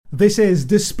This is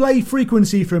Display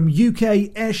Frequency from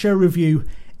UK Airshow Review,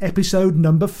 episode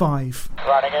number 5.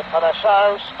 Running in for the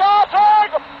show,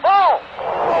 starting! Oh!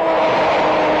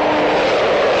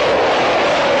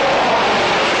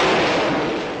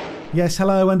 Yes,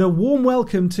 hello and a warm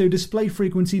welcome to Display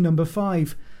Frequency number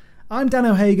 5. I'm Dan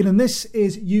O'Hagan and this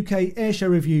is UK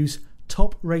Airshow Review's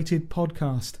top-rated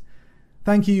podcast.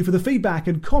 Thank you for the feedback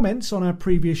and comments on our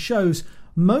previous shows,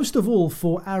 most of all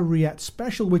for our React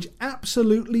special, which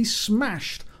absolutely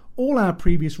smashed all our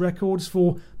previous records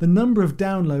for the number of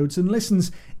downloads and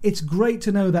listens. It's great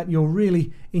to know that you're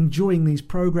really enjoying these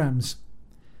programs.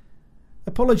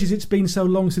 Apologies it's been so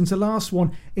long since the last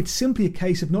one. It's simply a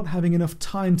case of not having enough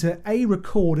time to A,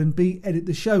 record and B, edit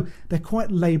the show. They're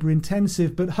quite labour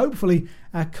intensive, but hopefully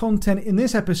our content in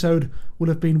this episode will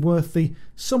have been worth the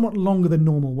somewhat longer than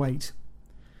normal wait.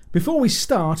 Before we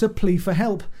start, a plea for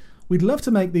help. We'd love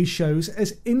to make these shows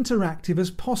as interactive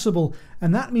as possible,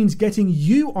 and that means getting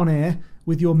you on air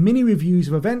with your mini reviews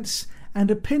of events and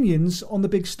opinions on the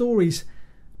big stories.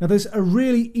 Now there's a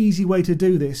really easy way to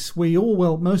do this.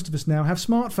 Most of us now have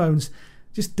smartphones.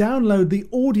 Just download the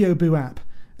Audioboo app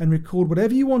and record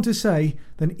whatever you want to say,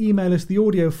 then email us the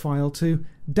audio file to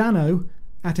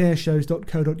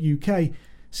dano@airshows.co.uk.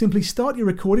 Simply start your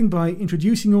recording by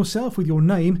introducing yourself with your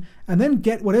name and then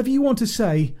get whatever you want to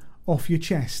say off your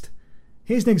chest.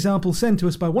 Here's an example sent to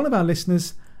us by one of our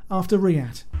listeners after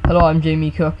React. Hello, I'm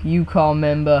Jamie Cook, UKAR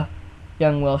member,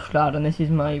 young Welsh lad, and this is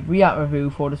my React review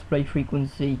for Display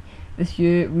Frequency. This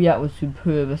year, React was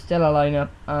superb, a stellar lineup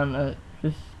and a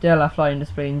stellar flying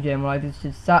display in general. I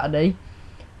visited Saturday.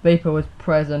 Vapor was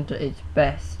present at its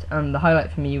best, and the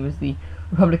highlight for me was the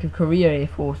Republic of Korea Air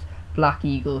Force Black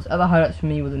Eagles. Other highlights for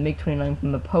me were the MiG-29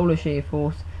 from the Polish Air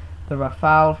Force, the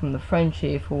Rafale from the French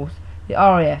Air Force, the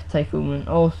RAF Typhoon, and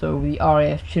also the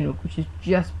RAF Chinook, which is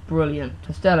just brilliant.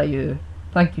 A stellar year.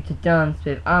 Thank you to Dan,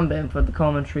 Spiv and Ben for the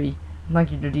commentary, and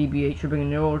thank you to DBH for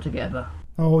bringing it all together.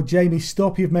 Oh, Jamie,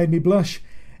 stop, you've made me blush.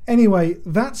 Anyway,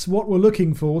 that's what we're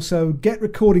looking for, so get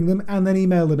recording them and then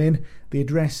email them in. The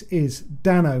address is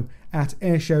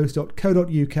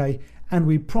dano@airshows.co.uk, and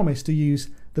we promise to use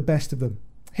the best of them.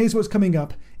 Here's what's coming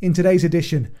up in today's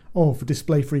edition of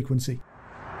Display Frequency.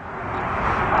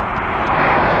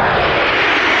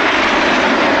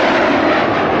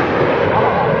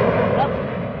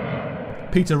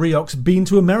 Peter Reoch's been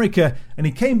to America and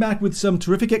he came back with some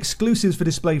terrific exclusives for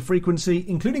Display Frequency,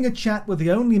 including a chat with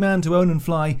the only man to own and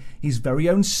fly his very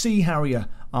own Sea Harrier,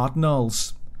 Art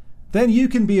Nalls. Then you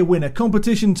can be a winner,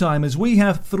 competition time, as we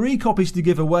have 3 copies to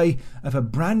give away of a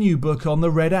brand new book on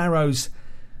the Red Arrows.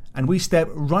 And we step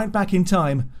right back in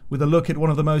time with a look at one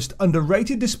of the most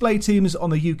underrated display teams on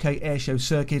the UK Airshow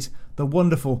circuit, the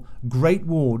wonderful Great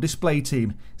War display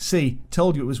team. See,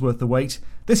 told you it was worth the wait.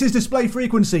 This is Display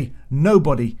Frequency.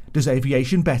 Nobody does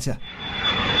aviation better.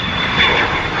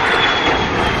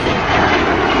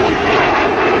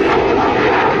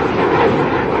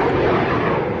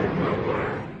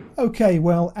 Okay,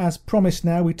 well, as promised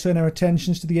now, we turn our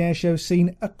attentions to the airshow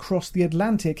scene across the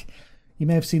Atlantic. You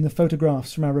may have seen the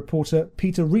photographs from our reporter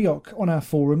Peter Reoch on our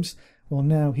forums. Well,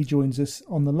 now he joins us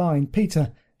on the line.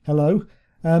 Peter, hello.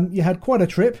 You had quite a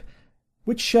trip.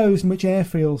 Which shows and which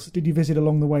airfields did you visit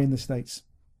along the way in the States?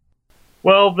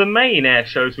 Well, the main air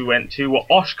shows we went to were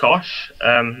Oshkosh,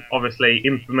 obviously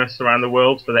infamous around the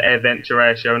world for the Airventure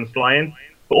air show and flying,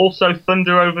 but also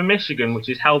Thunder over Michigan, which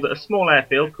is held at a small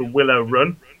airfield called Willow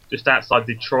Run, just outside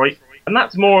Detroit. And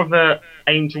that's more of a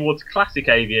aim towards classic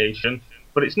aviation,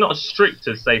 but it's not as strict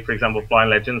as, say, for example, Flying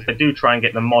Legends. They do try and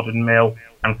get the modern mill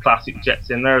and classic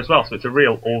jets in there as well, so it's a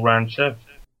real all-round show.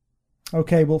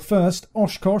 Okay, well, first,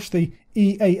 Oshkosh, the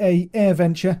EAA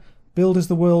Airventure, billed as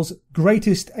the world's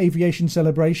greatest aviation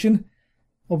celebration.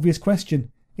 Obvious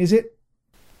question, is it?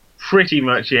 Pretty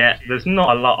much, yeah. There's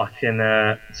not a lot I can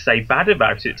say bad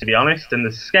about it, to be honest. And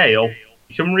the scale,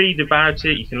 you can read about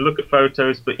it, you can look at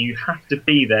photos, but you have to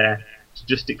be there to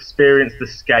just experience the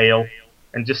scale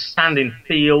and just stand in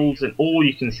fields and all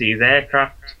you can see is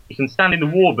aircraft. You can stand in the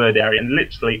warbird area and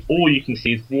literally all you can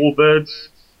see is warbirds.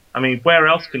 I mean, where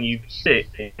else can you sit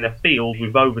in a field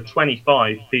with over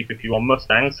 25 people if you want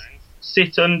Mustangs?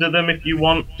 Sit under them if you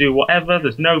want, do whatever,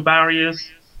 there's no barriers.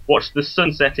 Watch the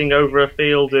sun setting over a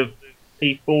field of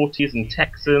P-40s and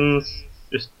Texans.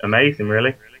 Just amazing,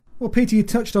 really. Well, Peter, you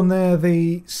touched on there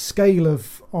the scale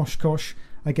of Oshkosh.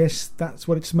 I guess that's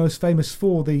what it's most famous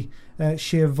for, the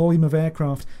sheer volume of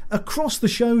aircraft. Across the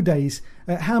show days,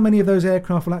 how many of those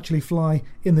aircraft will actually fly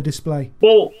in the display?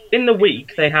 Well, in the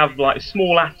week they have like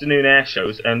small afternoon air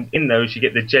shows, and in those you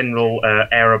get the general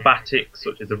aerobatics,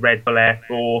 such as the Red Bull Air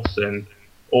Force and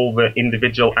all the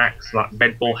individual acts like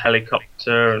Red Bull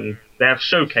helicopter, and they have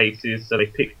showcases, so they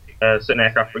pick certain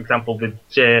aircraft. For example,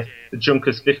 the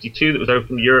Junkers 52 that was over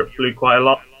from Europe flew quite a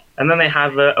lot. And then they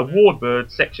have a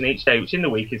warbird section each day, which in the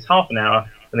week is half an hour,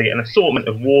 and they get an assortment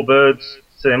of warbirds.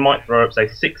 So they might throw up, say,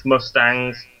 6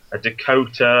 Mustangs, a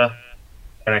Dakota,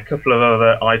 and a couple of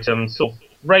other items, sort of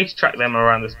racetrack them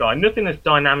around the sky. Nothing as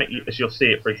dynamic as you'll see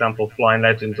it, for example, Flying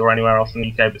Legends or anywhere else in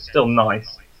the UK, but still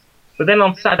nice. But then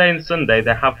on Saturday and Sunday,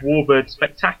 they have warbird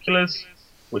spectaculars,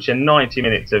 which are 90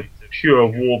 minutes of pure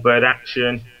warbird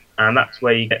action. And that's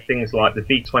where you get things like the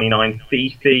B-29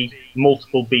 Fifi,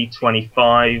 multiple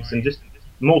B-25s, and just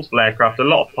multiple aircraft, a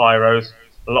lot of pyros,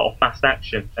 a lot of fast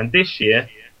action. And this year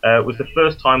was the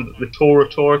first time that the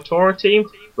Tora team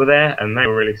were there, and they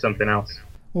were really something else.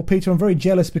 Well, Peter, I'm very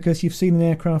jealous because you've seen an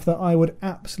aircraft that I would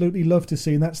absolutely love to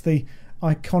see, and that's the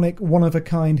iconic,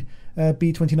 one-of-a-kind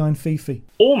B-29 Fifi.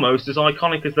 Almost as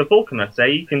iconic as the Vulcan, I'd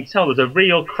say. You can tell there's a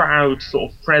real crowd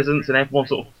sort of presence, and everyone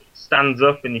sort of stands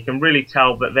up, and you can really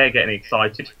tell that they're getting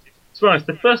excited. To be honest,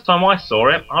 the first time I saw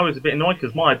it, I was a bit annoyed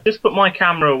because I just put my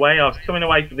camera away. I was coming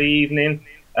away for the evening,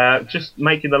 just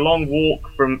making the long walk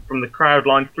from the crowd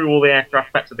line through all the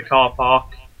aircraft back to the car park,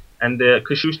 and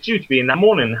because she was due to be in that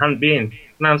morning and hadn't been,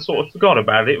 and I sort of forgot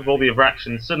about it with all the other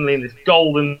action. Suddenly, in this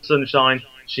golden sunshine,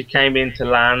 she came in to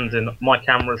land, and my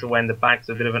camera's away in the bag,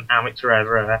 so a bit of an amateur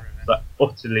error, but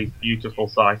utterly beautiful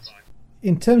sight.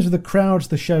 In terms of the crowds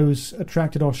the show's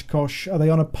attracted Oshkosh, are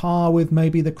they on a par with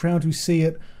maybe the crowd we see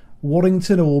at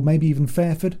Warrington or maybe even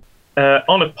Fairford?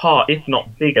 On a par, if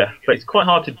not bigger, but it's quite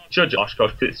hard to judge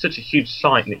Oshkosh because it's such a huge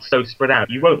site and it's so spread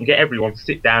out. You won't get everyone to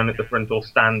sit down at the front or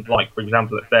stand, like, for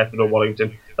example, at Fairford or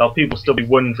Wallington. There'll people still be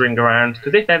wandering around,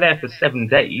 because if they're there for 7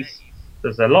 days,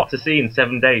 there's a lot to see in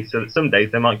 7 days, so that some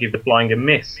days they might give the flying a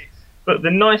miss. But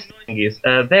the nice thing is,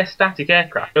 their static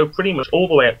aircraft go pretty much all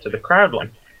the way up to the crowd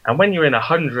line. And when you're in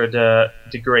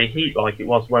 100-degree heat like it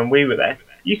was when we were there,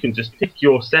 you can just pick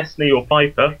your Cessna or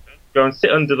Piper, go and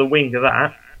sit under the wing of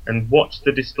that, and watch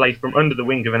the display from under the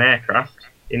wing of an aircraft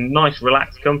in nice,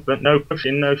 relaxed comfort, no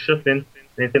pushing, no shoving,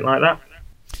 anything like that.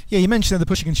 Yeah, you mentioned the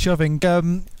pushing and shoving.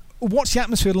 What's the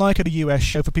atmosphere like at a US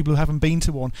show for people who haven't been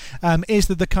to one? Is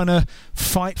there the kind of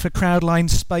fight for crowd line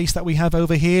space that we have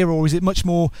over here, or is it much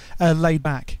more laid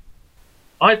back?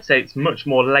 I'd say it's much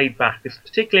more laid back,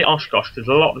 particularly at Oshkosh, because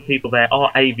a lot of the people there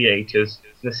are aviators.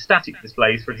 In the static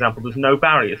displays, for example, there's no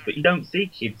barriers, but you don't see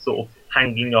kids sort of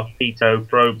hanging off pitot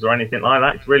probes or anything like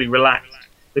that. It's really relaxed.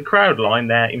 The crowd line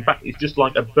there, in fact, is just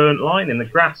like a burnt line in the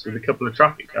grass with a couple of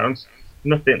traffic cones.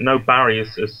 Nothing, no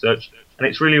barriers as such, and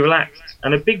it's really relaxed.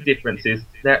 And a big difference is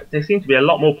they seem to be a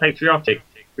lot more patriotic.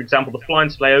 For example, the flying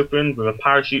display opened with a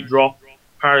parachute drop,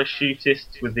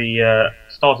 parachutists with the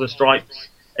Stars and Stripes.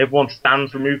 Everyone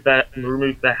stands, remove their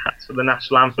hats for the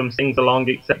national anthem, sings along,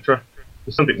 etc.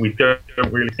 It's something we don't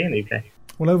really see in the UK.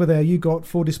 Well, over there you got,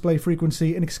 for Display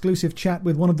Frequency, an exclusive chat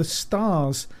with one of the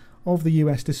stars of the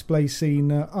US display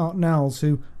scene, Art Nalls,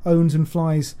 who owns and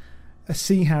flies a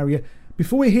Sea Harrier.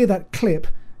 Before we hear that clip,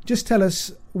 just tell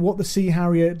us what the Sea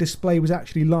Harrier display was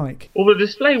actually like. Well, the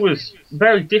display was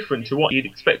very different to what you'd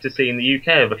expect to see in the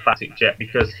UK of a classic jet,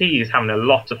 because he is having a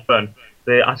lot of fun.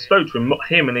 I spoke to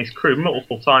him and his crew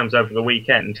multiple times over the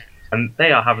weekend, and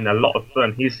they are having a lot of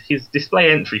fun. His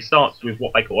display entry starts with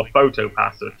what they call a photo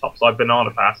pass, a topside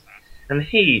banana pass, and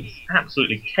he's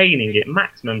absolutely caning it,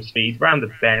 maximum speed, round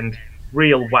the bend,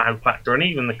 real wow factor, and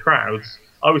even the crowds,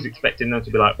 I was expecting them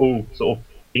to be like, oh, sort of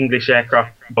English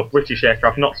aircraft, but British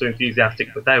aircraft, not so enthusiastic,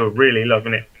 but they were really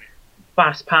loving it.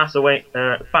 Fast pass away,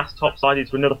 fast topside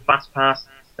into another fast pass,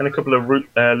 and a couple of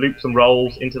loops and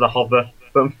rolls into the hover.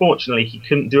 But unfortunately, he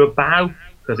couldn't do a bow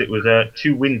because it was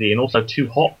too windy and also too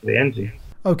hot for the engine.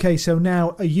 OK, so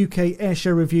now a UK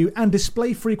Airshow review and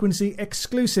Display Frequency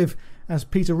exclusive as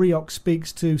Peter Reoch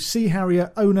speaks to Sea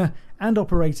Harrier owner and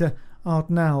operator Art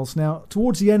Nalls. Now,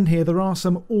 towards the end here, there are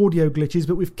some audio glitches,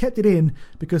 but we've kept it in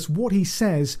because what he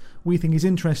says we think is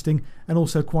interesting and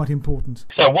also quite important.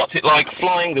 So what's it like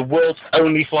flying the world's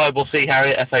only flyable Sea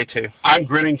Harrier FA2? I'm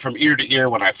grinning from ear to ear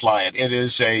when I fly it. It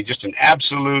is just an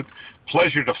absolute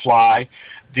pleasure to fly.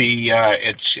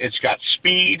 It's got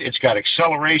speed, it's got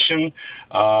acceleration,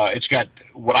 it's got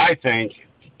what I think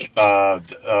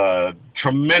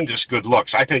tremendous good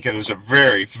looks. I think it is a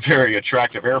very, very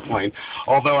attractive airplane.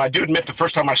 Although I do admit the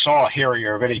first time I saw a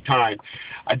Harrier of any kind,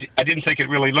 I didn't think it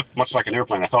really looked much like an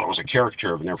airplane. I thought it was a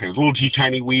caricature of an airplane. With little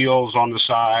tiny wheels on the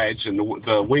sides and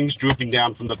the wings drooping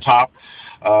down from the top.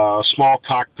 Small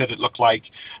cockpit, it looked like.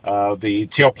 The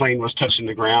tailplane was touching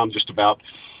the ground just about.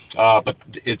 But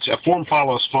it's a form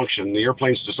follows function. The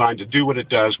airplane's designed to do what it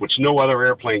does, which no other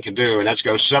airplane can do, and that's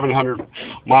go 700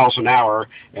 miles an hour,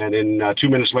 and in 2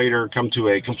 minutes later come to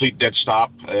a complete dead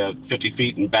stop at 50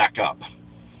 feet and back up.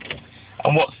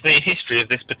 And what's the history of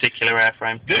this particular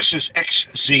airframe? This is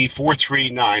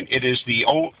XZ439. It is the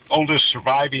oldest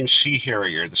surviving Sea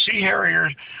Harrier. The Sea Harrier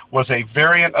was a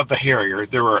variant of the Harrier.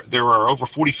 There are over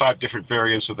 45 different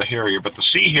variants of the Harrier, but the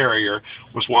Sea Harrier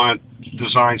was one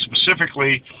designed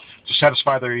specifically to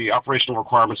satisfy the operational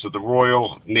requirements of the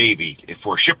Royal Navy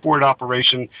for shipboard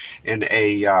operation in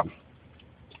a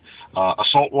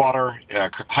saltwater,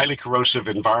 highly corrosive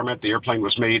environment. The airplane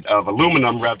was made of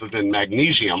aluminum rather than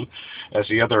magnesium, as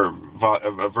the other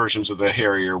versions of the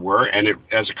Harrier were, and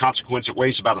as a consequence, it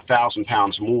weighs about 1,000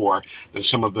 pounds more than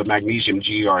some of the magnesium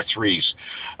GR3s.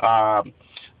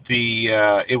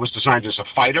 It was designed as a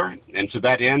fighter, and to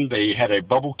that end, they had a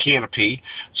bubble canopy,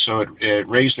 so it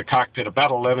raised the cockpit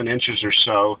about 11 inches or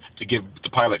so to give the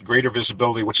pilot greater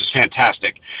visibility, which is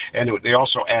fantastic, and they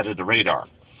also added a radar.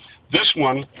 This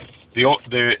one, this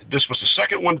was the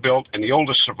second one built and the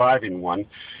oldest surviving one.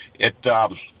 It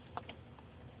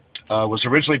was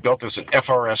originally built as an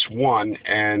FRS-1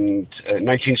 in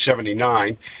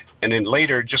 1979, and then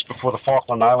later, just before the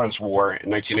Falkland Islands War in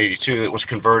 1982, it was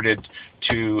converted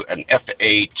to an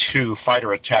FA-2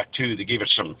 fighter attack 2 that gave it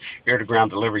some air-to-ground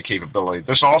delivery capability.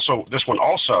 This one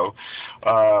also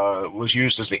was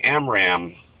used as the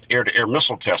AMRAAM air-to-air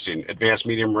missile testing, advanced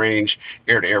medium-range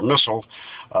air-to-air missile,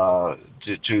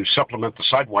 to supplement the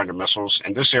Sidewinder missiles,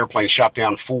 and this airplane shot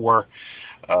down 4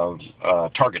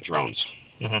 target drones.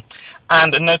 Mm-hmm.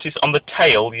 And notice on the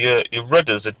tail, your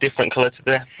rudders are different colour to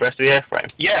the rest of the airframe.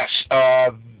 Yes,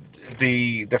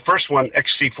 the first one,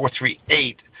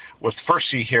 XC438, was the first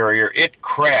Sea Harrier. It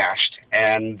crashed,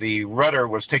 and the rudder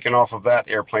was taken off of that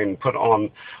airplane and put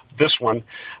on this one.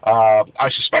 I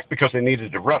suspect because they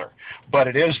needed a rudder, but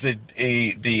it is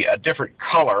a different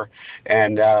color,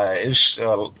 and is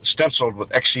stenciled with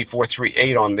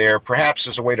XC438 on there, perhaps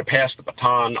as a way to pass the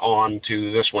baton on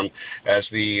to this one as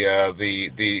the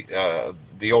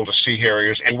oldest Sea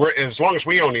Harriers. And as long as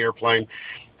we own the airplane,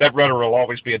 that rudder will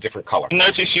always be a different color.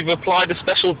 Notice you've applied a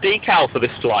special decal for this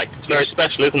flight. It's very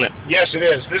special, isn't it? Yes, it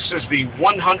is. This is the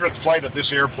 100th flight of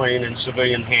this airplane in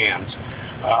civilian hands.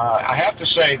 I have to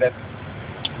say that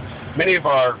many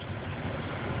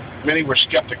were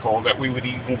skeptical that we would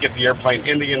even get the airplane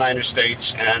in the United States,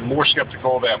 and more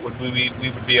skeptical that we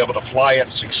would be able to fly it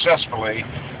successfully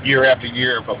year after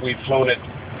year, but we've flown it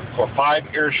for 5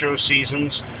 air show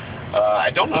seasons.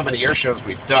 I don't know how many air shows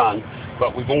we've done,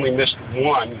 but we've only missed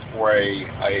one for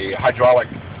a hydraulic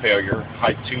failure,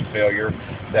 height 2 failure,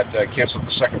 that canceled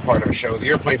the second part of a show. The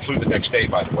airplane flew the next day,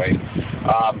 by the way.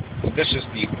 This is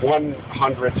the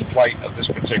 100th flight of this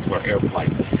particular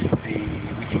airplane.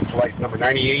 We flew flight number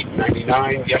 98 and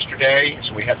 99 yesterday,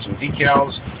 so we had some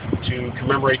decals to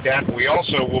commemorate that. We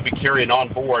also will be carrying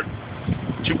on board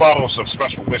 2 bottles of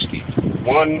special whiskey.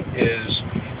 One is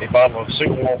a bottle of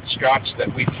single malt scotch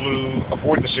that we flew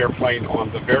aboard this airplane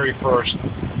on the very first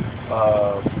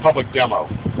public demo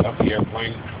of the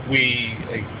airplane.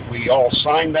 We all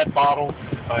signed that bottle.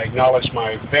 I acknowledged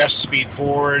my fast speed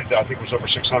forward, I think it was over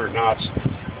 600 knots.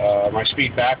 My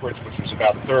speed backwards, which was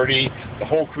about 30. The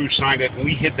whole crew signed it, and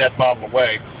we hid that bottle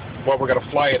away. Well, we're going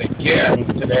to fly it again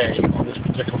today on this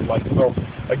particular flight. So,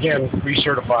 again,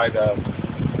 recertify the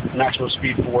maximum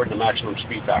speed forward and the maximum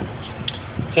speed backwards.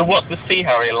 So what's the Sea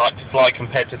Harrier like to fly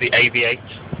compared to the AV-8?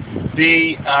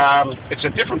 It's a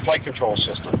different flight control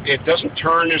system. It doesn't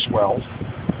turn as well.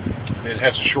 It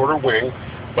has a shorter wing,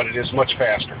 but it is much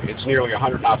faster. It's nearly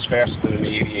 100 knots faster than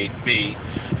the AV-8B.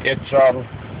 It's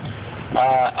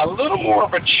a little more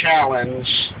of a challenge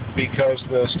because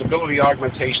the stability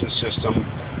augmentation system,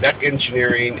 that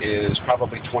engineering is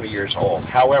probably 20 years old.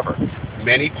 However,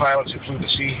 many pilots who flew the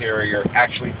Sea Harrier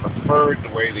actually preferred the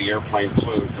way the airplane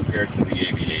flew compared to the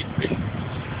AV-8B.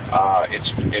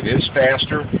 It is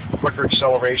faster, quicker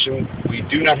acceleration. We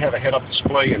do not have a head-up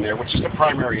display in there, which is the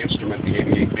primary instrument in the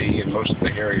AV-8B and most of the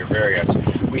Harrier variants.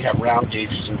 We have round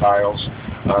gauges and dials.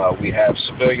 We have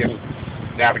civilian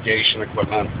navigation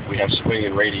equipment. We have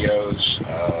civilian radios.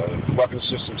 Weapon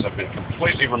systems have been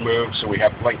completely removed, so we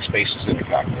have blank spaces in the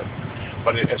cockpit.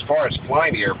 But as far as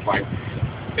flying the airplane,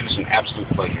 it is an absolute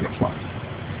pleasure to fly.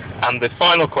 And the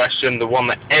final question, the one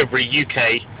that every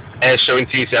UK airshow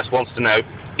enthusiast wants to know,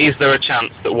 is there a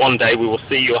chance that one day we will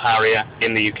see your Harrier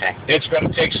in the UK? It's going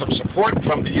to take some support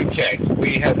from the UK.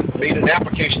 We have made an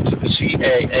application to the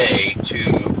CAA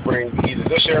to bring either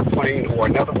this airplane or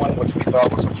another one, which we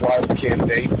thought was a flyable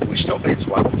candidate. We still think it's a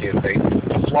flyable candidate,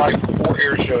 to fly 4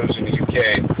 air shows in the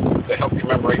UK to help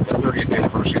commemorate the 30th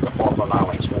anniversary of the Falkland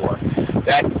Islands War.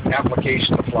 That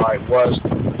application to fly was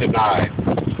denied,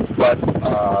 but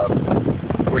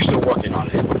we're still working on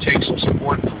it. It would take some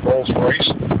support from Rolls-Royce,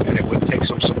 and it would take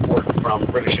some support from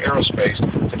British Aerospace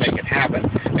to make it happen,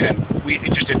 and we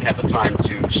just didn't have the time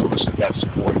to solicit that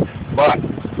support. But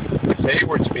if they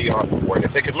were to be on board,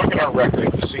 if they could look at our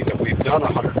record to see that we've done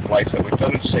 100 flights, that we've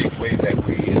done it safely, that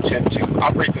we intend to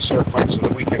operate this airplane so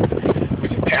that we can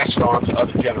pass it on to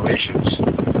other generations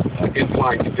in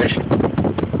flying condition,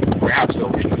 perhaps they'll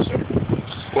reconsider.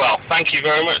 Well, thank you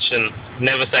very much, and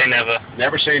never say never.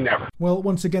 Never say never. Well,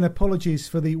 once again, apologies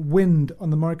for the wind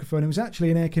on the microphone. It was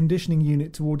actually an air conditioning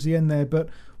unit towards the end there, but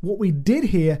what we did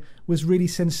hear was really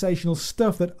sensational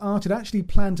stuff, that Art had actually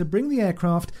planned to bring the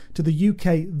aircraft to the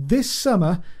UK this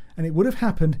summer, and it would have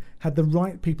happened had the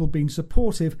right people been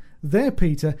supportive. There,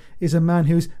 Peter, is a man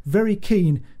who's very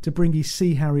keen to bring his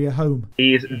Sea Harrier home.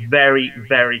 He is very,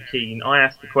 very keen. I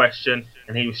asked the question,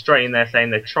 and he was straight in there saying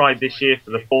they tried this year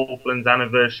for the Falklands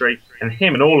anniversary, and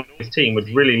him and all of his team would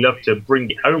really love to bring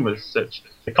it home as such.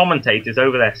 The commentators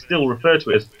over there still refer to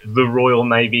it as the Royal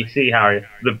Navy Sea Harrier,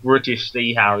 the British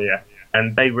Sea Harrier,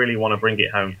 and they really want to bring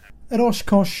it home. At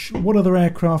Oshkosh, what other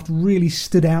aircraft really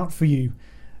stood out for you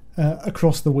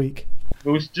across the week?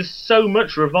 There was just so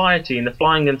much variety in the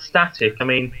flying and static. I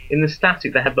mean, in the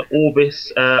static they had the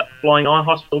Orbis Flying Eye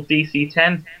Hospital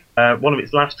DC-10, one of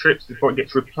its last trips before it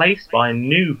gets replaced by a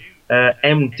new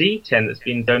MD-10 that's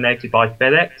been donated by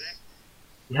FedEx.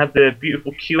 You had the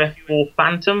beautiful QF-4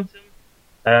 Phantom.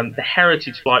 The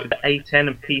heritage flight with the A-10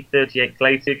 and P-38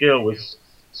 Glacier Girl was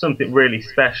something really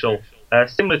special.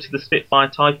 Similar to the Spitfire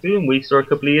Typhoon we saw a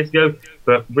couple of years ago,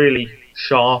 but really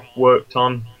sharp, worked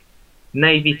on.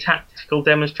 Navy tactical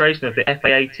demonstration of the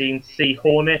FA-18 Sea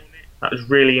Hornet. That was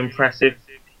really impressive.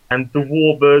 And the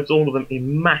Warbirds, all of them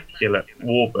immaculate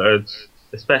Warbirds.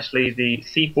 Especially the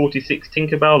C-46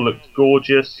 Tinkerbell looked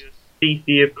gorgeous.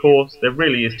 Beefy, of course. There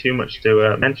really is too much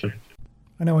to mention.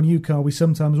 I know on UKAR we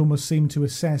sometimes almost seem to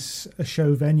assess a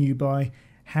show venue by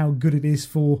how good it is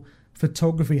for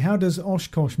photography. How does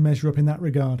Oshkosh measure up in that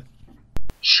regard?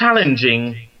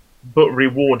 Challenging, but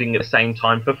rewarding at the same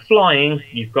time. For flying,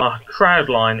 you've got a crowd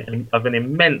line of an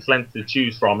immense length to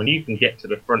choose from, and you can get to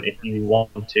the front if you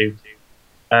want to.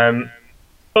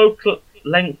 Focal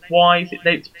length-wise,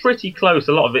 it's pretty close,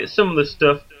 a lot of it. Some of the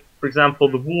stuff, for example,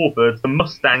 the Warbirds, the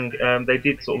Mustang, they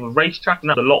did sort of a racetrack,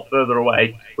 and that's a lot further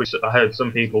away, which I heard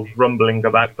some people grumbling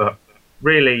about, but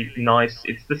really nice.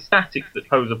 It's the statics that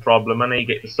pose a problem. I know you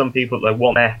get some people that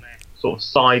want their sort of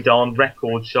side-on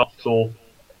record shots or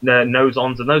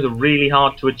nose-ons, and those are really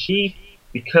hard to achieve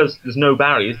because there's no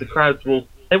barriers. The crowds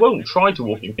they won't try to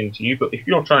walk into you, but if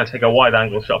you're trying to take a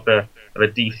wide-angle shot of a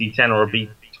DC-10 or a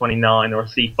B-29 or a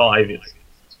C-5, it's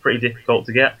pretty difficult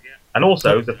to get. And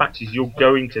also, the fact is you're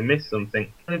going to miss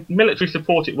something. The military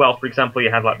support it well. For example, you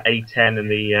have like A-10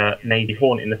 and the Navy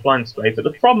Hornet in the flying display, but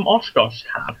the problem Oshkosh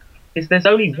have is there's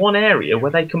only one area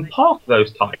where they can park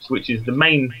those types, which is the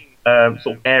main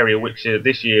sort of area which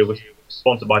this year was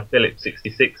sponsored by Phillips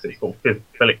 66. It's called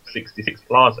Phillips 66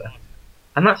 Plaza.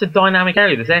 And that's a dynamic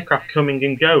area. There's aircraft coming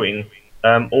and going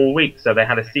all week. So they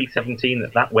had a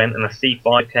C-17 that went, and a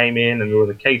C-5 came in, and there was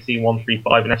a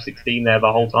KC-135 and F-16 there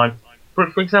the whole time.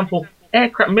 For example,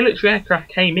 military aircraft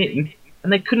came in,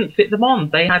 and they couldn't fit them on.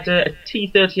 They had a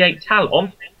T-38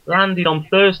 Talon, landed on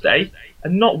Thursday,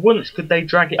 and not once could they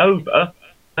drag it over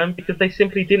because they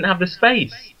simply didn't have the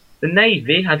space. The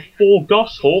Navy had 4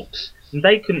 Goshawks, and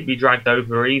they couldn't be dragged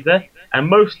over either. And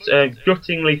most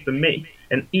guttingly for me,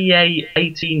 an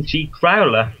EA-18G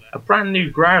Growler, a brand new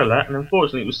Growler, and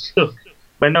unfortunately it was stuck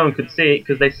where no one could see it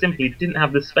because they simply didn't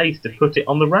have the space to put it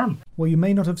on the ramp. Well, you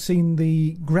may not have seen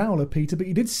the Growler, Peter, but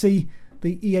you did see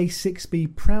the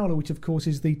EA-6B Prowler, which of course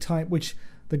is the type which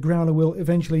the Growler will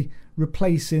eventually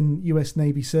replace in US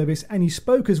Navy service. And you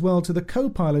spoke as well to the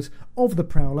co-pilot of the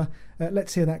Prowler.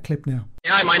 Let's hear that clip now.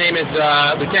 Hi, my name is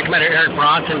Lieutenant Commander Eric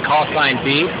Bronson, call sign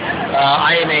B.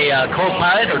 I am a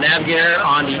co-pilot or navigator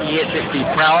on the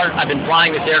EA-6B Prowler. I've been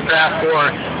flying this aircraft for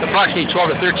approximately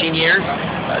 12 to 13 years.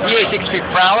 The EA-6B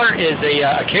Prowler is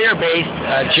a carrier-based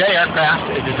jet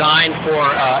aircraft designed for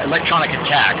electronic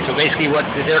attack. So basically what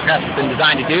this aircraft has been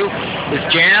designed to do is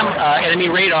jam enemy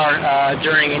radar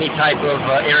during any type of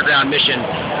air-ground mission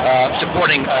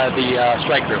supporting the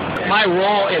strike group. My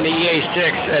role in the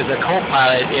EA-6 as a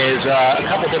co-pilot is a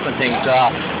couple different things.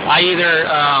 I either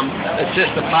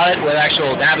assist the pilot with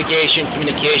actual navigation,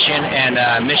 communication,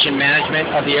 and mission management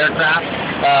of the aircraft.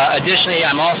 Additionally,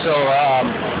 I'm also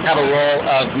have a role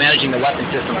of of managing the weapon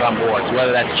systems on board. So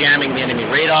whether that's jamming the enemy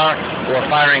radar or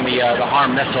firing the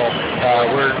HARM missile,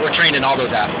 we're trained in all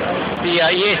those aspects. The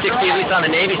EA-60, at least on the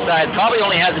Navy side, probably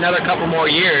only has another couple more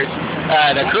years.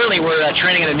 Currently, we're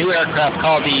training in a new aircraft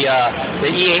called the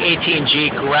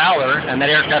EA-18G Growler, and that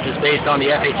aircraft is based on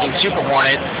the F-18 Super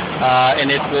Hornet,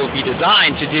 and it will be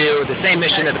designed to do the same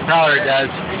mission that the Prowler does,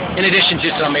 in addition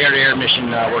to some air-to-air mission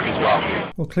work as well.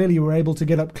 Well, clearly you were able to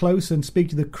get up close and speak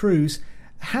to the crews.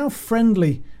 How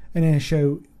friendly an air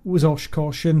show was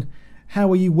Oshkosh, and how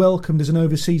were you welcomed as an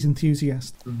overseas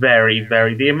enthusiast? Very,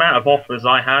 very. The amount of offers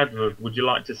I had of, would you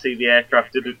like to see the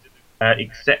aircraft,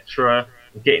 etc.,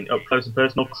 getting up close and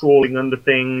personal, crawling under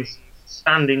things,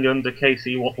 standing under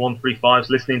KC-135s,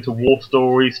 listening to war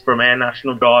stories from Air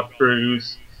National Guard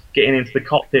crews, getting into the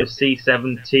cockpit of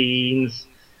C-17s,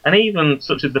 and even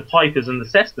such as the Pipers and the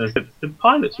Cessnas. The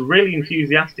pilots were really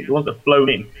enthusiastic, the ones that have flown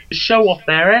in, to show off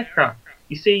their aircraft.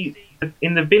 You see,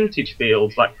 in the vintage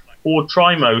fields, like Ford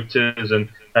Trimotors and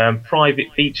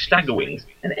private beach Staggerwings,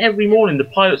 and every morning the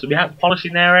pilots will be out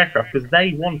polishing their aircraft because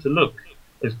they want to look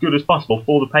as good as possible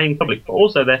for the paying public, but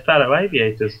also their fellow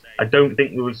aviators. I don't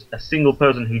think there was a single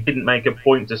person who didn't make a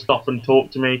point to stop and talk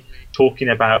to me, talking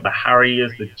about the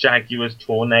Harriers, the Jaguars,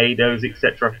 Tornadoes,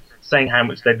 etc., saying how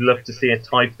much they'd love to see a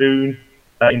Typhoon,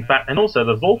 in fact, and also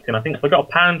the Vulcan. I think if I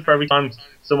got £1 for every time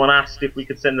someone asked if we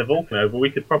could send the Vulcan over, we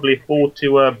could probably afford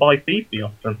to buy Fifi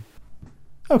off them.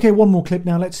 Okay, one more clip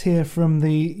now. Let's hear from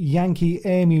the Yankee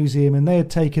Air Museum, and they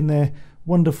had taken their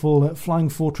wonderful Flying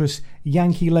Fortress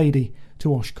Yankee Lady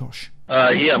to Oshkosh.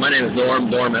 My name is Norm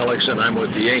Ellickson. I'm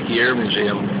with the Yankee Air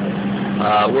Museum.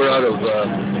 We're out of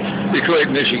Detroit,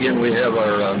 Michigan. We have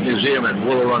our museum at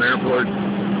Willow Run Airport.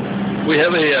 We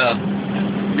have our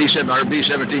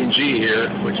B-17G here,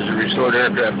 which is a restored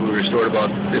aircraft we restored about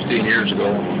 15 years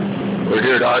ago. We're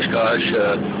here at Oshkosh.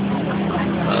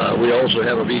 We also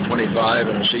have a B-25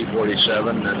 and a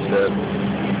C-47, and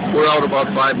we're out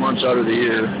about 5 months out of the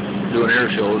year doing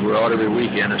air shows. We're out every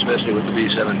weekend, especially with the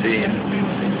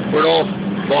B-17. We're an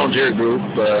all-volunteer group.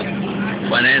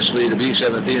 Financially, the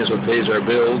B-17 is what pays our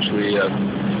bills. We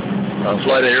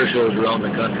fly to air shows around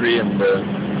the country, and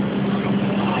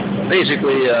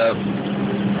basically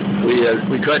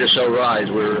we try to sell rides.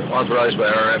 We're authorized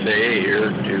by our FAA here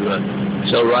to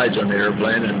sell rides on the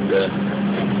airplane, and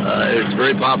it's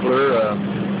very popular.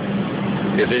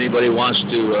 If anybody wants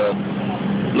to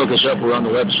look us up, we're on the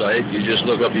website. You just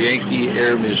look up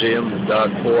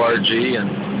yankeeairmuseum.org, and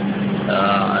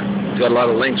it's got a lot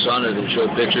of links on it that show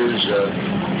pictures.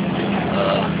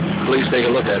 Please take a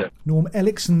look at it. Norm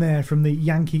Ellickson there from the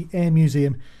Yankee Air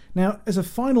Museum. Now, as a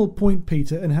final point,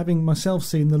 Peter, and having myself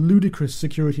seen the ludicrous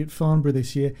security at Farnborough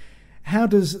this year, how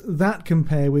does that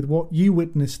compare with what you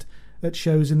witnessed at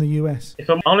shows in the US? If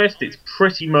I'm honest, it's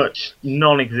pretty much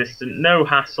non-existent. No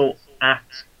hassle at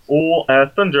all.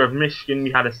 Thunder of Michigan,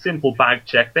 we had a simple bag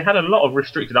check. They had a lot of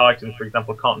restricted items. For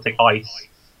example, can't take ice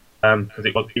because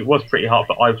it was pretty hot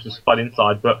for ice to spud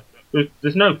inside. But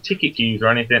there's no ticket queues or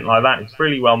anything like that. It's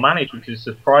really well managed, which is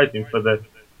surprising for the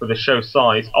show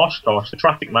size. Oshkosh, the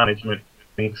traffic management,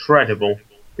 incredible.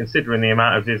 Considering the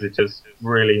amount of visitors,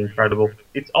 really incredible.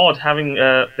 It's odd having,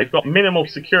 they've got minimal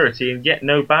security and yet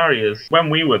no barriers. When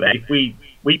we were there, if we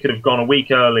could have gone a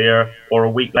week earlier or a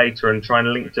week later and try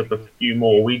and linked up a few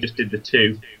more. We just did the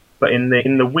two. But in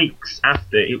the weeks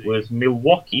after, it was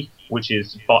Milwaukee, which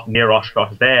is near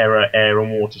Oshkosh, their air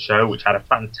and water show, which had a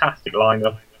fantastic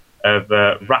lineup of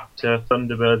Raptor,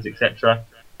 Thunderbirds, etc.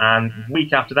 And the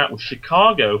week after that was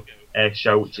Chicago Air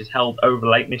Show, which is held over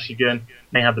Lake Michigan.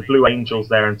 They have the Blue Angels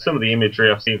there, and some of the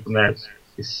imagery I've seen from there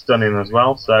is stunning as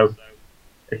well. So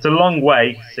it's a long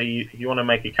way, so you want to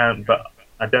make it count, but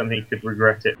I don't think you could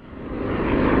regret it.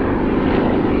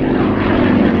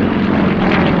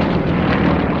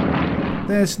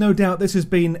 There's no doubt this has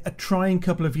been a trying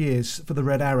couple of years for the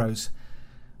Red Arrows.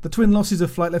 The twin losses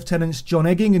of Flight Lieutenants John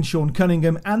Egging and Sean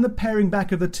Cunningham, and the paring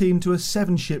back of the team to a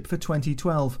 7-ship for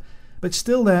 2012. But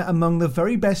still they're among the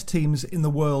very best teams in the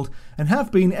world, and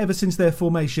have been ever since their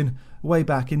formation way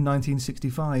back in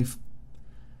 1965.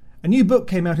 A new book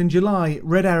came out in July,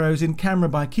 Red Arrows in Camera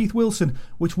by Keith Wilson,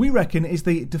 which we reckon is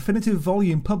the definitive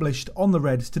volume published on the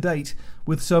Reds to date,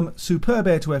 with some superb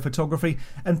air-to-air photography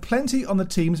and plenty on the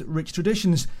team's rich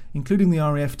traditions, including the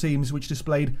RAF teams which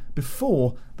displayed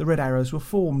before the Red Arrows were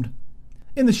formed.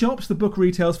 In the shops, the book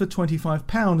retails for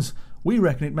 £25. We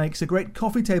reckon it makes a great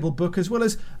coffee table book as well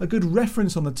as a good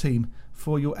reference on the team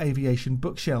for your aviation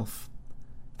bookshelf.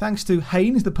 Thanks to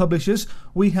Haynes, the publishers,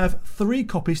 we have 3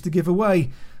 copies to give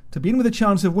away. To begin with a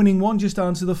chance of winning one, just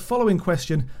answer the following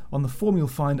question on the form you'll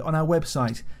find on our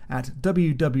website at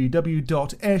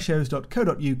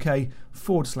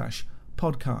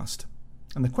www.airshows.co.uk/podcast.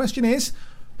 And the question is,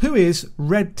 who is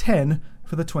Red 10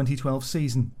 for the 2012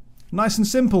 season? Nice and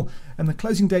simple, and the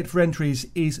closing date for entries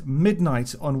is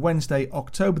midnight on Wednesday,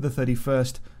 October the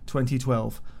 31st,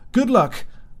 2012. Good luck,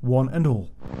 one and all.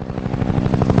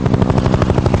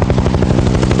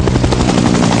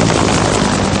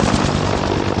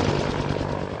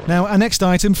 Now, our next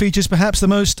item features perhaps the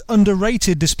most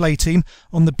underrated display team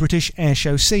on the British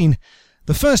airshow scene.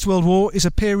 The First World War is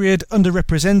a period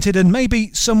underrepresented and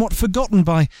maybe somewhat forgotten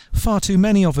by far too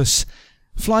many of us.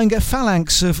 Flying a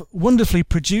phalanx of wonderfully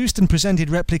produced and presented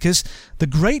replicas, the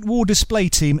Great War display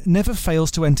team never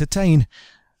fails to entertain.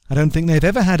 I don't think they've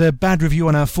ever had a bad review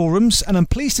on our forums, and I'm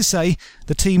pleased to say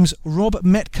the team's Robb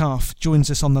Metcalfe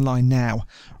joins us on the line now.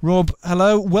 Rob,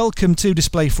 hello, welcome to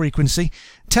Display Frequency.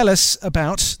 Tell us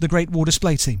about the Great War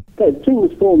display team. The team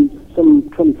was formed some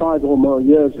 25 or more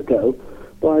years ago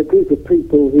by a group of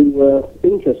people who were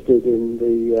interested in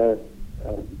the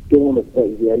dawn of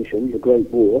aviation, the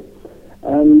Great War,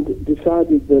 and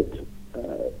decided that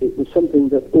it was something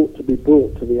that ought to be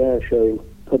brought to the airshow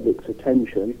public's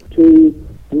attention to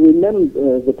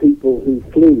remember the people who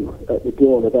flew at the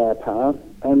dawn of air power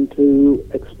and to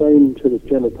explain to the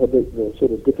general public the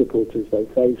sort of difficulties they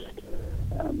faced.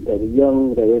 They were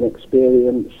young, they were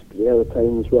inexperienced, the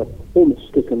aeroplanes were almost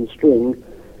stick and string,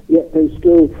 yet they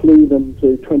still flew them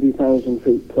to 20,000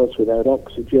 feet plus without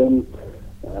oxygen.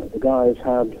 The guys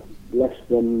had less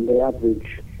than the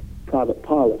average private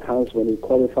pilot has when he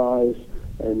qualifies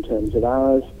in terms of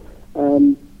hours.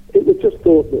 It was just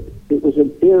thought that it was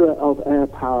an era of air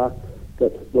power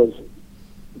that was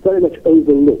very much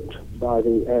overlooked by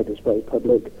the air display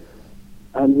public,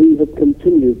 and we have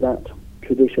continued that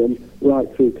tradition right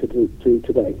through to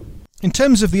today. In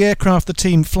terms of the aircraft the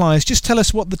team flies, just tell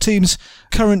us what the team's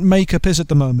current makeup is at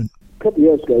the moment. A couple of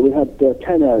years ago we had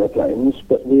 10 aeroplanes,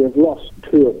 but we have lost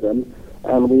 2 of them,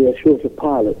 and we are short of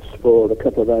pilots for a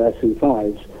couple of our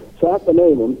SE5s. So at the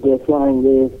moment we're flying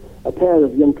with a pair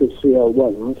of Junkers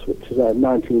CL-1s, which is a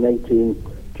 1918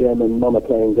 German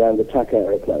monoplane ground attack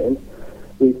aeroplane.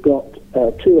 We've got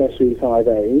 2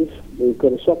 SE5As, we've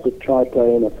got a Sopwith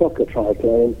triplane, a Fokker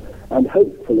triplane, and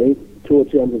hopefully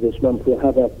towards the end of this month we'll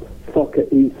have a Fokker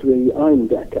E3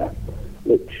 Eindecker,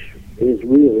 which is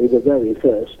really the very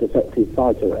first effective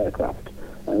fighter aircraft,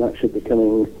 and that should be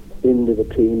coming into the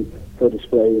team for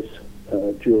displays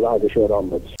July this year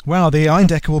onwards. Wow, the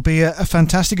Eindecker will be a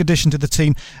fantastic addition to the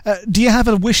team. Do you have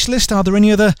a wish list? Are there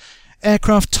any other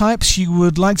aircraft types you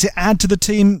would like to add to the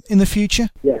team in the future?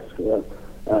 Yes,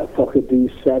 Fokker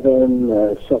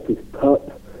D7, Sopwith Pup,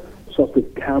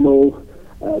 Sopwith Camel,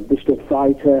 Bristol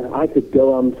Fighter. I could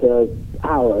go on for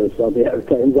hours on the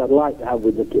aeroplanes I'd like to have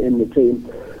in the team.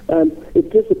 It's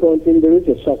disappointing there is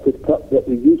a Sopwith Pup that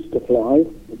we used to fly,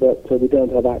 but we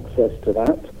don't have access to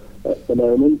that at the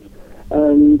moment.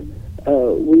 And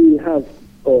we have,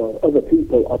 or other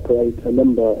people operate a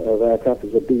number of aircraft.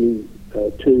 There's a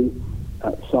BE-2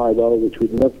 at Sidewell, which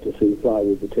we'd love to see fly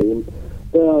with the team.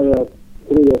 There are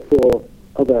 3 or 4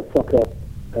 other Fokker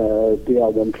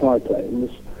DR-1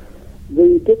 triplanes.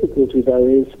 The difficulty, though,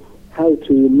 is how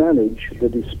to manage the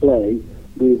display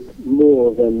with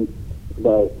more than,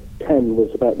 10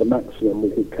 was about the maximum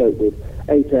we could cope with.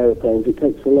 8 aeroplanes, it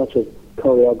takes a lot of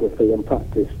choreography and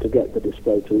practice to get the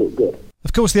display to look good.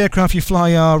 Of course, the aircraft you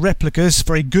fly are replicas,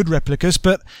 very good replicas,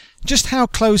 but just how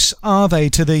close are they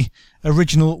to the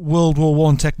original World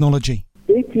War I technology?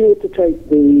 If you were to take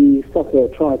the Fokker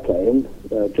triplane,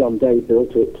 John Day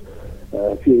built it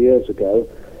a few years ago,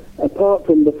 apart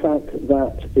from the fact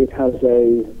that it has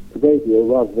a radial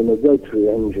rather than a rotary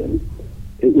engine,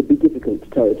 it would be difficult to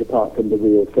tell it apart from the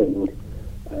real thing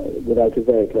without a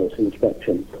very close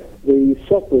inspection. The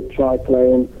Sopwith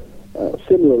triplane,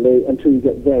 similarly, until you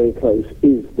get very close,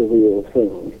 is the real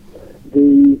thing.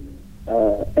 The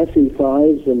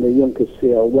SE5s and the Junkers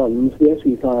CL1s, the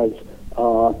SE5s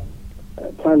are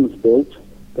plans built.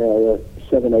 They're a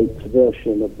 7/8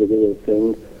 version of the real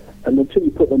thing, and until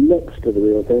you put them next to the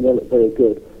real thing, they look very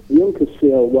good. The Junkers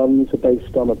CL1s are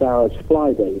based on a Bowers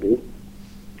Flybaby,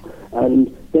 and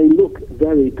they look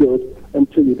very good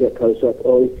until you get close up,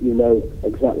 or if you know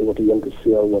exactly what a Junkers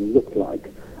CL1 looked like.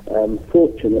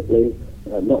 Fortunately,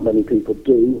 not many people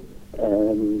do.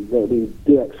 We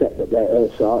do accept that they're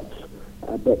ersatz,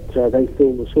 but they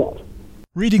fill the slot.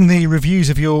 Reading the reviews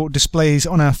of your displays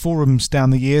on our forums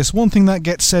down the years, one thing that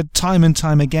gets said time and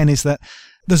time again is that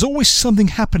there's always something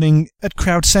happening at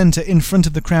crowd centre in front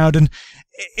of the crowd, and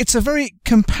it's a very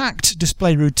compact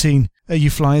display routine. you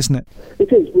fly, isn't it?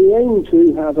 It is. We aim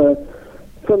to have a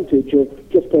frontage of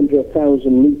just under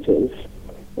 1,000 metres.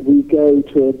 We go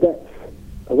to a depth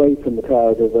away from the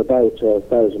cloud of about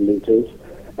 1,000 metres,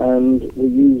 and we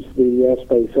use the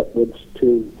airspace upwards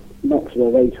to maximum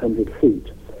of 800 feet.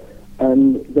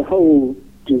 And the whole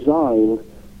design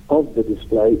of the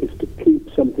display is to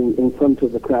keep something in front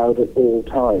of the crowd at all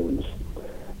times.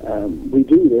 We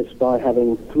do this by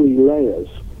having 3 layers.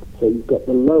 So you've got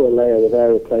the lower layer of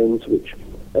aeroplanes, which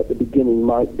at the beginning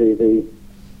might be the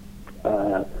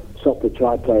Sopwith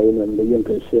triplane and the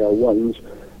Junkers CL-1s,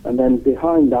 and then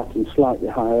behind that and slightly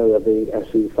higher are the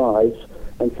SE-5s,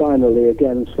 and finally,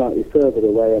 again, slightly further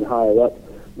away and higher up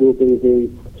will be the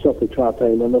Sopwith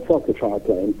triplane and the Fokker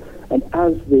triplane. And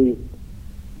as the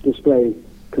display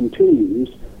continues,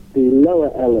 the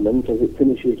lower element, as it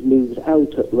finishes, moves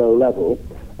out at low level,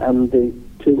 and the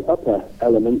 2 upper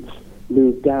elements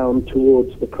move down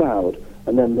towards the crowd,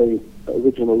 and then the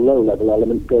original low-level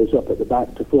element goes up at the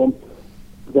back to form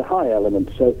the high element.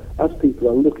 So as people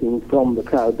are looking from the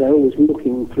crowd, they're always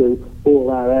looking through all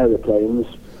our aeroplanes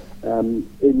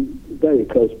in very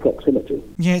close proximity.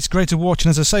 Yeah, it's great to watch, and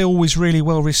as I say, always really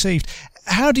well received.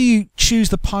 How do you choose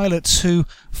the pilots who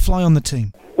fly on the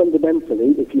team?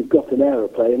 Fundamentally, if you've got an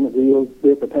aeroplane,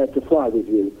 we're prepared to fly with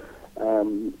you.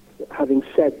 Having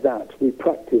said that, we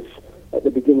practice at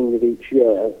the beginning of each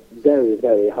year very,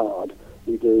 very hard.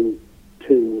 We do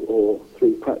 2 or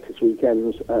 3 practice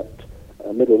weekends at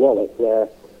Middle Wallop, where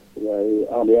the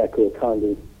Army Air Corps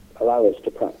kindly allow us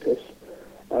to practice,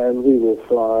 and we will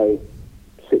fly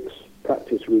 6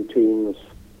 practice routines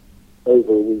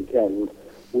over a weekend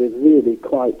with really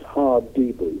quite hard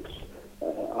debriefs.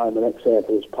 I'm an ex-Air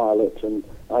Force pilot, and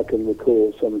I can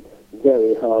recall some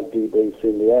very hard debriefs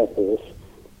in the Air Force,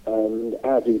 and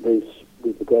our debriefs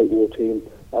with the Great War team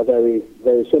are very,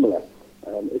 very similar.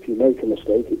 If you make a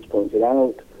mistake, it's pointed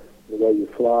out. The way you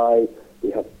fly,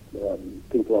 we have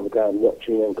people on the ground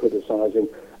watching and criticising,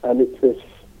 and it's this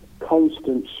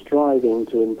constant striving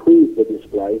to improve the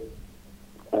display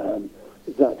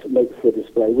that makes the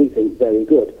display, we think, very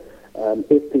good.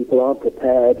 If people aren't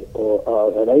prepared or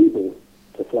are unable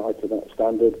to fly to that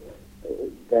standard,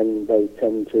 then they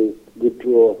tend to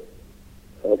withdraw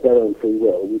of their own free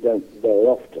will. We don't very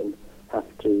often have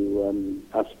to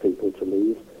ask people to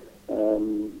leave,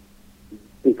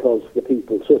 because the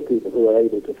sort of people who are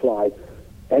able to fly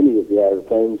any of the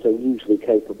aeroplanes are usually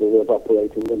capable of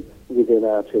operating them within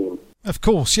our team. Of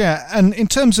course, yeah. And in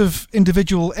terms of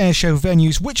individual airshow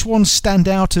venues, which ones stand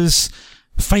out as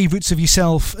favourites of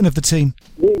yourself and of the team?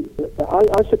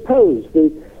 I suppose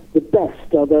the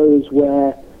best are those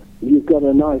where you've got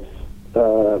a nice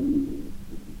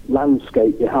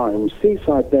landscape behind.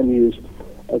 Seaside venues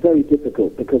are very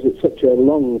difficult because it's such a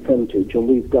long frontage, and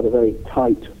we've got a very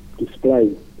tight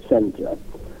display centre.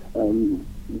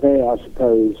 They, I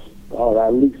suppose, are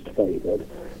our least favoured.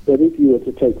 But if you were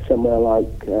to take somewhere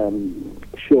like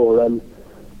Shoreham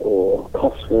or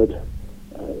Cosford,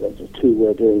 those are 2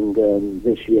 we're doing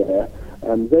this year,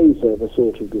 and those are the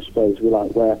sort of displays we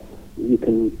like, where you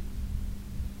can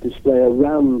display a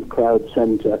round crowd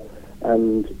centre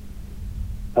and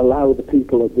allow the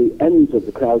people at the ends of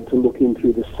the crowd to look in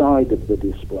through the side of the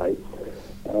display.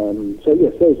 So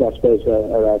yes, those I suppose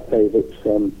are our favourites.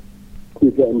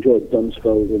 We've enjoyed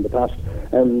Dunsfold in the past,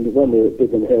 and when we were at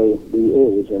Biggin Hill, we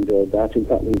always enjoyed that. In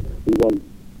fact, we won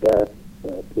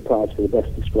the prize for the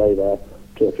best display there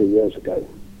 2 or 3 years ago,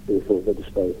 before the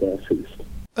display there ceased.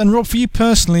 And Rob, for you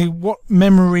personally, what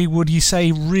memory would you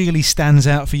say really stands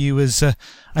out for you as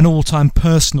an all-time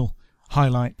personal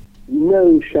highlight?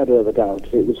 No shadow of a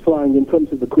doubt. It was flying in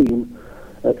front of the Queen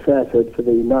at Fairford for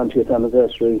the 90th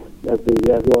anniversary of the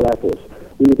Royal Air Force.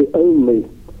 We were the only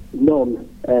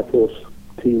non-Air Force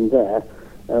team there,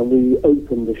 and we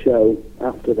opened the show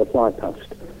after the fly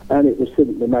past, and it was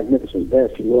simply magnificent. There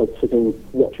she was, sitting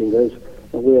watching us,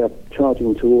 and we are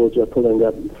charging towards her, pulling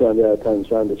up and throwing the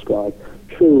airplanes around the sky.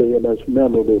 Truly a most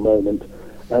memorable moment,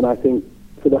 and I think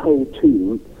for the whole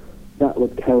team that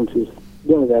would count as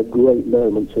one of their great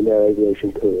moments in their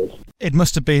aviation careers. It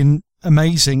must have been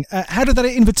amazing. How did that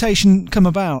invitation come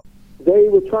about? They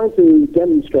were trying to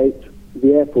demonstrate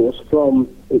the Air Force from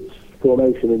its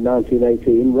formation in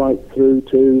 1918 right through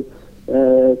to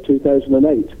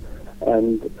 2008.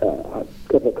 And a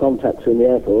couple of contacts in the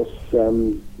Air Force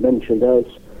mentioned us.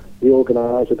 The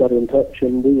organiser got in touch,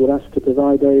 and we were asked to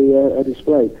provide a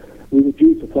display. We were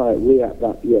due to fly at RIAT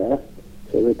that year,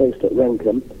 so we're based at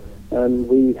Renkham, and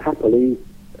we happily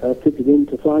fitted in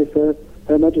to fly for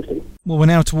Her Majesty. Well, we're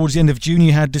now towards the end of June.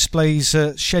 You had displays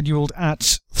scheduled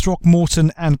at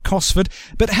Throckmorton and Cosford.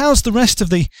 But how's the rest of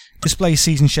the display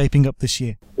season shaping up this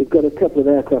year? We've got a couple of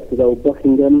aircraft at Old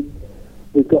Buckingham.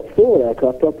 We've got 4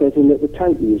 aircraft operating at the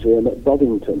Tank Museum at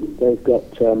Boddington. They've got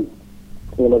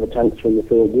one of the tanks from the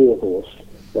film Warhorse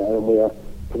there, and we are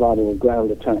providing a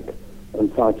ground attack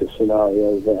and fighter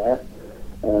scenario there.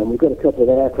 We've got a couple of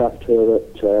aircraft here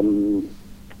at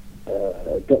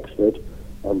Duxford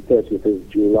on 30th of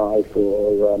July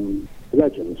for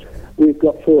Legends. We've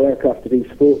got 4 aircraft at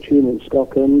East Fortune in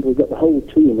Scotland. We've got the whole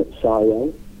team at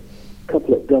Sywell, a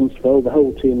couple at Dunsfold, the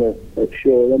whole team at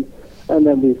Shoreham, and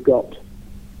then we've got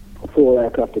 4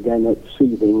 aircraft again at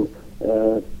Seething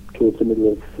towards the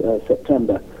middle of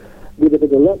September. With a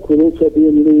bit of luck, we'll also be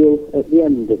in Lille at the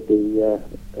end of the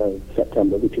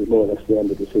September, which is more or less the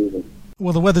end of the season.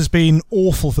 Well, the weather's been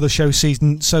awful for the show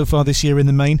season so far this year in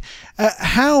the main.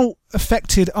 How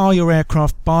affected are your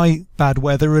aircraft by bad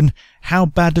weather, and how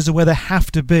bad does the weather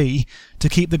have to be to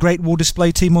keep the Great War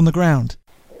display team on the ground?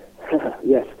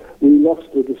 Yes, we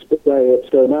lost the display at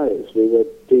Stowe Marys. We were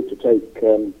due to take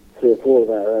 3 or 4 of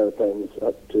our aeroplanes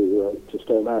up to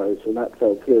Stowe Marys, and that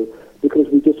fell through because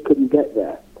we just couldn't get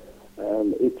there.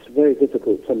 It's very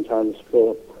difficult sometimes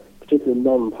for particularly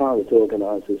non-pilot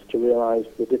organisers to realise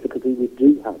the difficulty we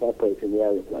do have operating the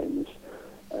aeroplanes.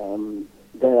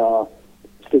 They are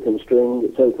stick and string,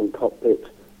 it's open cockpit,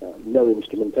 no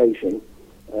instrumentation,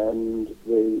 and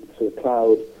the sort of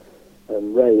cloud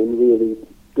and rain really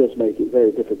does make it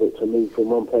very difficult to move from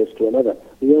one place to another.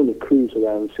 We only cruise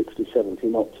around 60, 70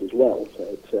 knots as well, so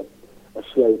it's a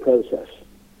slow process.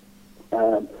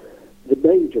 The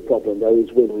major problem, though,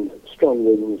 is wind. Strong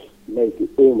winds make it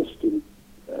almost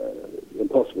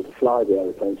impossible to fly the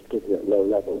aeroplanes, particularly at low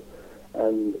level.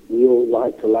 And we all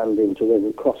like to land into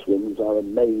wind. Crosswinds are a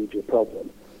major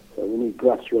problem. So we need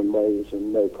grass runways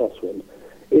and no crosswind.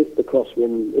 If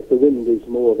the wind is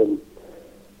more than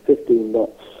 15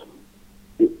 knots,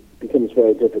 it becomes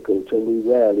very difficult, and we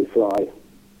rarely fly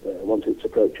once it's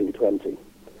approaching 20.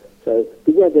 So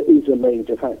the weather is a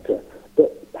major factor.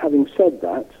 But having said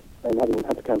that, and having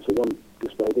had to cancel one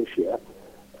display this year,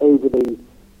 over the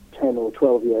 10 or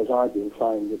 12 years I've been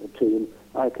flying with the team,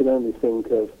 I can only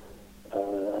think of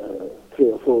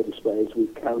 3 or 4 displays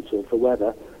we've cancelled for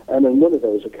weather. And on one of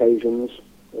those occasions,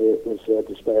 it was a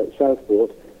display at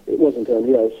Southport. It wasn't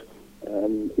only us.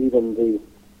 Even the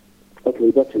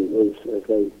Utley Butley, as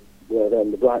they were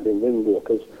then, the Brightling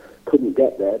Wingwalkers, couldn't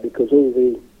get there because all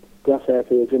the grass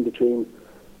airfields in between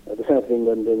the south of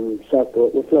England and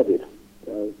Southport were flooded.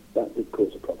 That did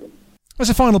cause a problem. As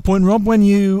a final point, Rob, when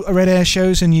you are at air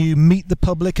shows and you meet the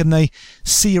public and they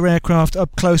see your aircraft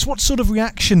up close, what sort of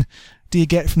reaction do you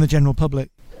get from the general public?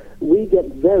 We get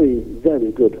very,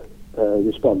 very good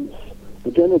response.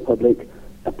 The general public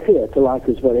appear to like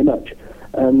us very much,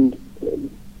 and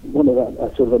one of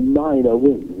a sort of a minor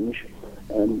whinge,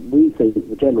 we think that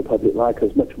the general public like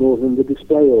us much more than the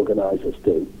display organisers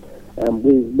do.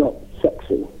 We're not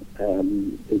sexy.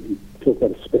 If you talk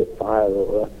about a Spitfire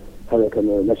or a Hurricane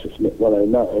or a Messerschmitt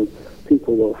 109,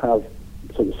 people will have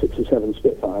sort of 6 or 7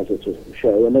 Spitfires at a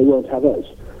show, and they won't have us.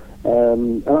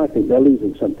 And I think they're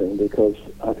losing something, because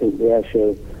I think the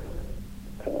airshow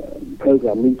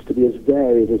programme needs to be as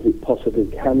varied as it possibly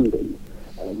can be.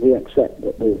 We accept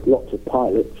that with lots of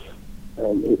pilots,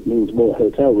 it means more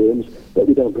hotel rooms, but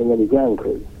we don't bring any ground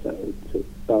crew, so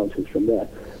it balances from there.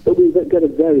 But we get a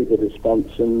very good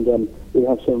response, and we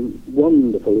have some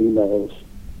wonderful emails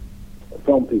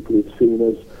from people who've seen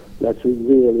us that we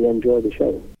really enjoy the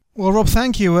show. Well, Rob,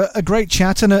 thank you. A great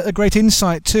chat and a great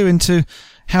insight too into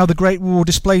how the Great War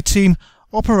display team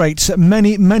operates.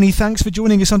 Many, many thanks for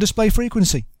joining us on Display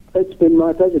Frequency. It's been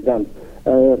my pleasure, Dan.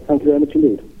 Thank you very much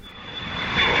indeed.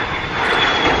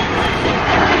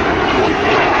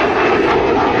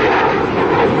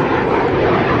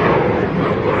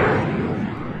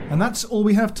 And that's all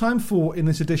we have time for in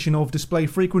this edition of Display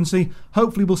Frequency.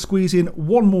 Hopefully we'll squeeze in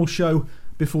one more show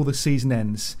before the season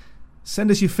ends.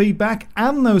 Send us your feedback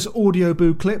and those audio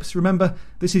boo clips. Remember,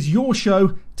 this is your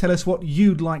show. Tell us what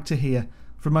you'd like to hear.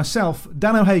 From myself,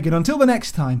 Dan O'Hagan, until the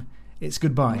next time, it's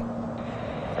goodbye.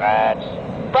 Right,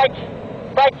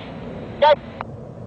 go!